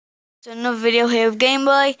So another video here of Game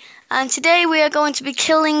Boy, and today we are going to be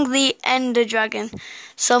killing the Ender Dragon.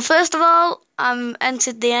 So first of all, I've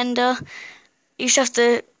entered the Ender. You just have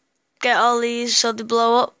to get all these so they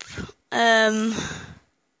blow up,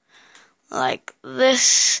 like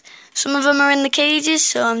this. Some of them are in the cages,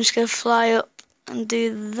 so I'm just going to fly up and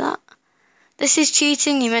do that. This is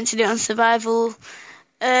cheating, you're meant to do it on survival,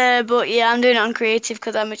 but yeah, I'm doing it on creative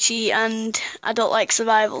because I'm a cheat and I don't like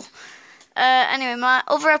survival. Anyway, my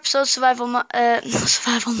other episode, Survival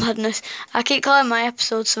Madness. I keep calling my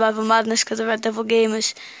episode Survival Madness because of Red Devil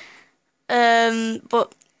Gamers.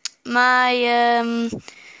 But my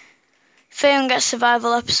Fail and Get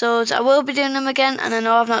Survival episodes, I will be doing them again, and I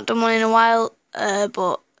know I've not done one in a while,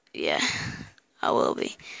 but yeah, I will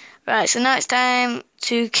be. Right, so now it's time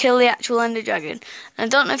to kill the actual Ender Dragon. And I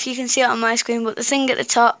don't know if you can see it on my screen, but the thing at the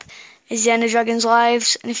top is the Ender Dragon's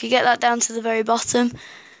lives, and if you get that down to the very bottom,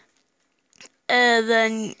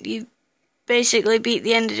 then you basically beat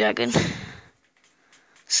the Ender Dragon.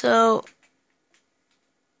 So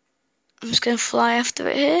I'm just going to fly after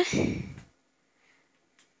it here.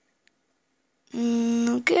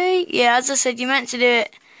 Okay, yeah, as I said, you're meant to do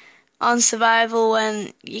it on survival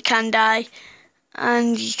when you can die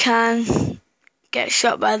and you can get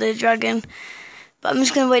shot by the dragon. But I'm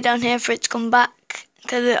just going to wait down here for it to come back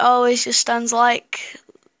because it always just stands like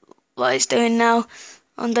what it's doing now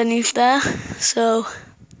underneath there. So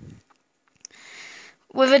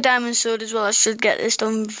with a diamond sword as well, I should get this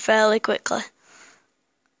done fairly quickly.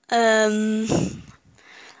 But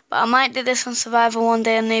I might do this on survival one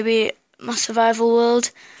day and maybe my survival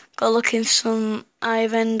world. Go looking for some eye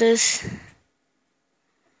vendors.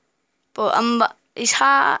 But his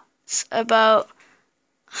heart's about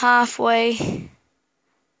halfway.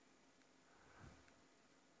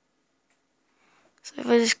 So if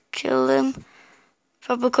I just kill him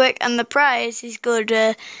proper quick, and the prize is good.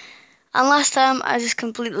 And last time I just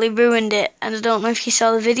completely ruined it, and I don't know if you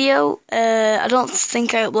saw the video. I don't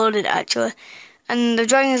think I uploaded it actually. And the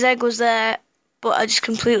dragon's egg was there, but I just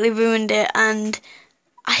completely ruined it, and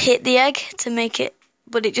I hit the egg to make it,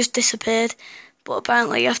 but it just disappeared. But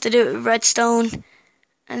apparently you have to do it with redstone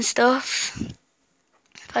and stuff.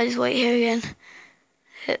 If I just wait here again,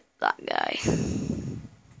 hit that guy.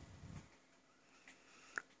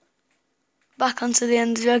 Back onto the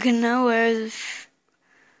Ender Dragon now, whereas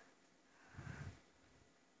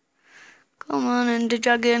come on, Ender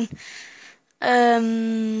Dragon.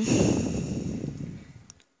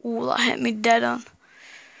 Ooh, that hit me dead on.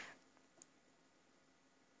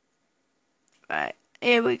 Right,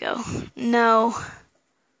 here we go. Now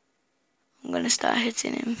I'm gonna start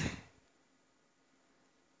hitting him.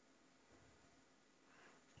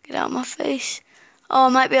 Get out of my face. Oh, I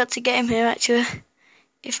might be able to get him here actually,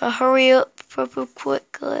 if I hurry up proper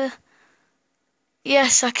quickly.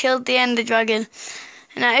 Yes, I killed the Ender Dragon.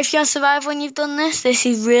 Now, if you're on survival when you've done this, this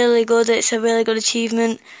is really good. It's a really good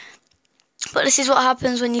achievement. But this is what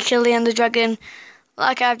happens when you kill the Ender Dragon,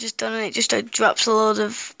 like I've just done, and it just drops a load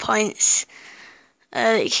of points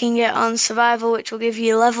that you can get on survival, which will give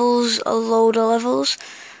you levels, a load of levels.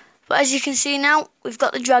 But as you can see now, we've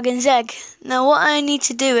got the dragon's egg. Now, what I need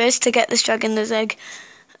to do is to get this dragon's egg,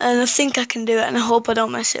 and I think I can do it, and I hope I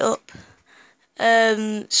don't mess it up.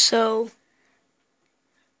 So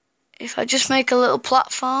if I just make a little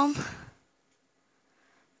platform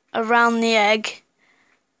around the egg,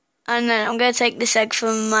 and then I'm going to take this egg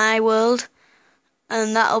from my world,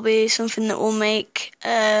 and that'll be something that will make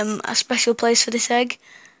a special place for this egg.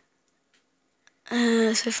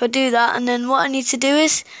 So if I do that, and then what I need to do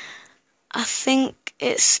is, I think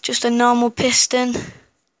it's just a normal piston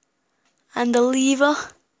and a lever.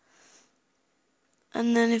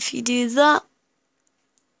 And then if you do that,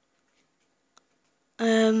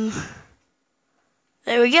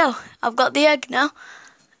 there we go. I've got the egg now.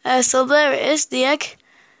 So there it is, the egg.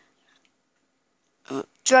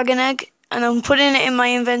 Dragon egg. And I'm putting it in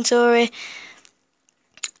my inventory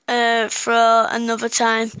for another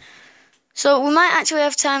time. So we might actually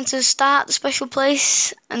have time to start the special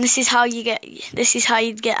place, and this is how you'd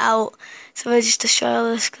get out. So I just destroy all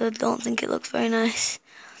this because I don't think it looks very nice.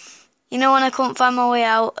 You know, when I couldn't find my way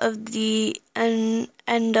out of the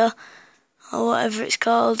Ender, or whatever it's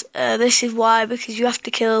called, this is why, because you have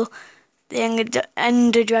to kill the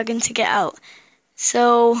Ender Dragon to get out.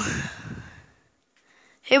 So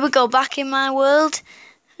here we go, back in my world,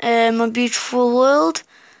 my beautiful world,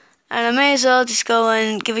 and I may as well just go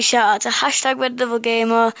and give a shout out to hashtag Red Devil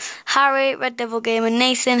Gamer, Harry, Red Devil Gamer,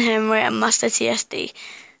 Nathan, Henry, and Master TSD.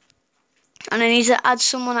 And I need to add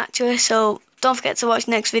someone actually, so don't forget to watch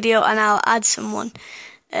the next video and I'll add someone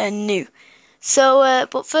new. So,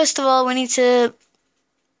 but first of all, we need to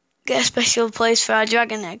get a special place for our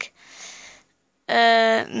dragon egg.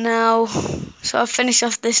 Now, so I've finished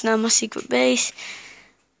off this now, my secret base.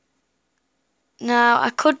 Now, I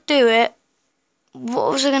could do it.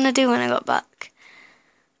 What was I going to do when I got back?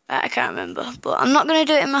 I can't remember. But I'm not going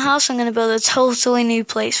to do it in my house. I'm going to build a totally new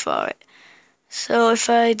place for it. So if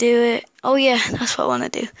I do it... Oh yeah, that's what I want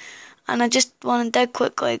to do. And I just want to dead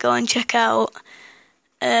quickly go and check out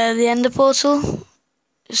the Ender Portal.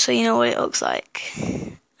 Just so you know what it looks like.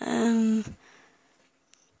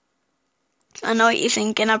 I know what you're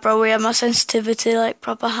thinking. I probably have my sensitivity like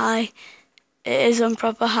proper high. It is on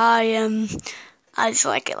proper high. I just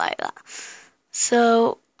like it like that.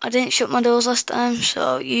 So I didn't shut my doors last time,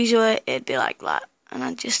 so usually it'd be like that, and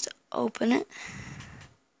I'd just open it.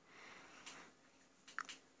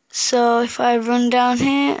 So if I run down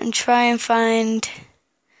here and try and find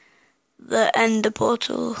the Ender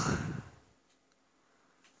Portal.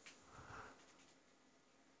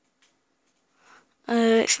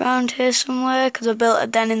 It's around here somewhere because I built a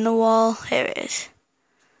den in the wall. Here it is.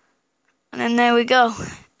 And then there we go.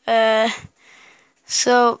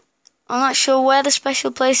 So I'm not sure where the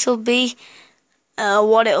special place will be,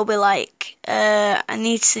 what it'll be like. I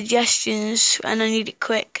need suggestions and I need it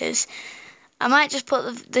quick because I might just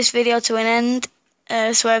put this video to an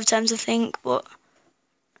end so I have time to think, but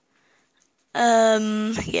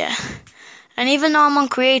yeah. And even though I'm on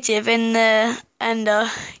creative in the Ender,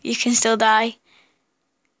 you can still die.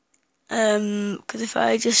 Because if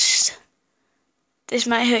I just... This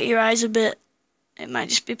might hurt your eyes a bit. It might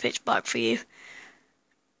just be pitch black for you.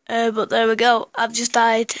 But there we go. I've just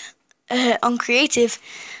died on creative.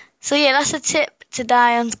 So yeah, that's a tip to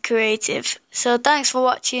die on creative. So thanks for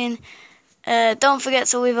watching. Don't forget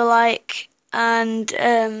to leave a like. And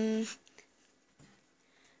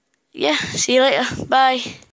yeah, see you later. Bye.